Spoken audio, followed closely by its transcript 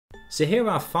So here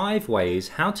are 5 ways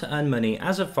how to earn money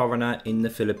as a foreigner in the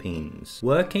Philippines.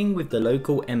 Working with the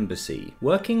local embassy.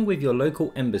 Working with your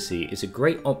local embassy is a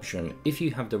great option if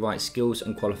you have the right skills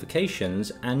and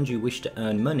qualifications and you wish to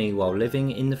earn money while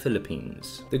living in the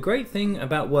Philippines. The great thing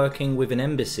about working with an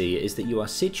embassy is that you are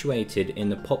situated in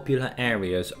the popular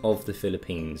areas of the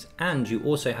Philippines, and you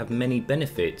also have many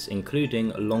benefits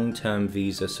including long-term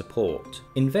visa support.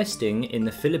 Investing in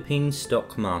the Philippine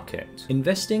stock market.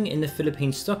 Investing in the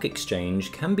Philippine Stock Exchange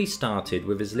can be started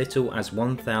with as little as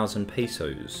 1,000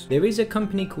 pesos. There is a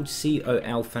company called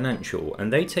COL Financial,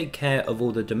 and they take care of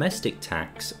all the domestic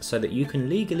tax so that you can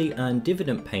legally earn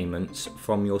dividend payments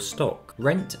from your stock.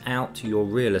 Rent out your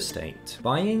real estate.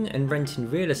 Buying and renting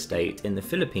real estate in the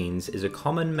Philippines is a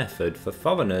common method for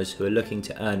foreigners who are looking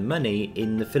to earn money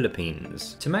in the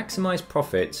Philippines. To maximize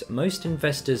profits, most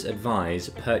investors advise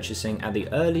purchasing at the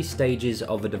early stages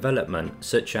of a development,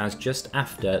 such as just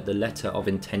after the letter of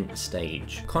intent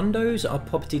stage. Condos are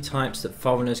property types that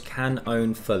foreigners can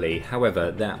own fully. However,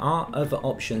 there are other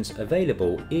options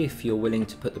available if you're willing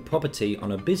to put the property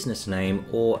on a business name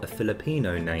or a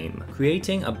Filipino name.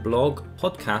 Creating a blog,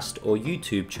 podcast or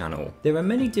YouTube channel. There are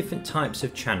many different types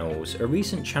of channels. A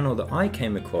recent channel that I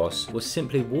came across was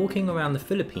simply walking around the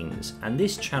Philippines, and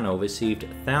this channel received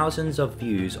thousands of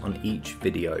views on each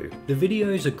video. The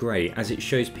videos are great as it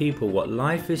shows people what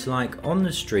life is like on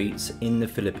the streets in the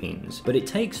Philippines, but it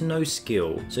takes no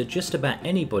skill, so just about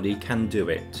anybody can do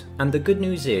it. And the good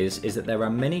news is that there are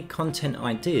many content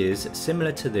ideas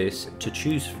similar to this to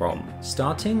choose from.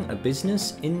 Starting a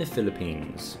business in the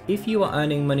Philippines. If you are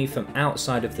earning money from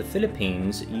outside of the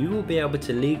Philippines, you will be able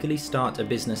to legally start a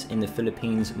business in the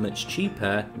Philippines much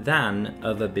cheaper than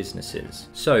other businesses.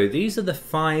 So these are the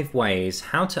 5 ways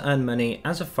how to earn money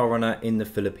as a foreigner in the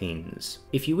Philippines.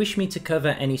 If you wish me to cover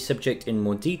any subject in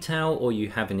more detail or you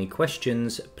have any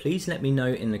questions, please let me know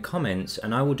in the comments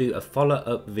and I will do a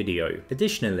follow-up video.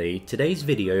 Additionally, today's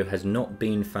video has not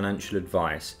been financial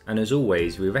advice, and as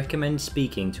always we recommend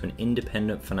speaking to an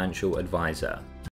independent financial advisor.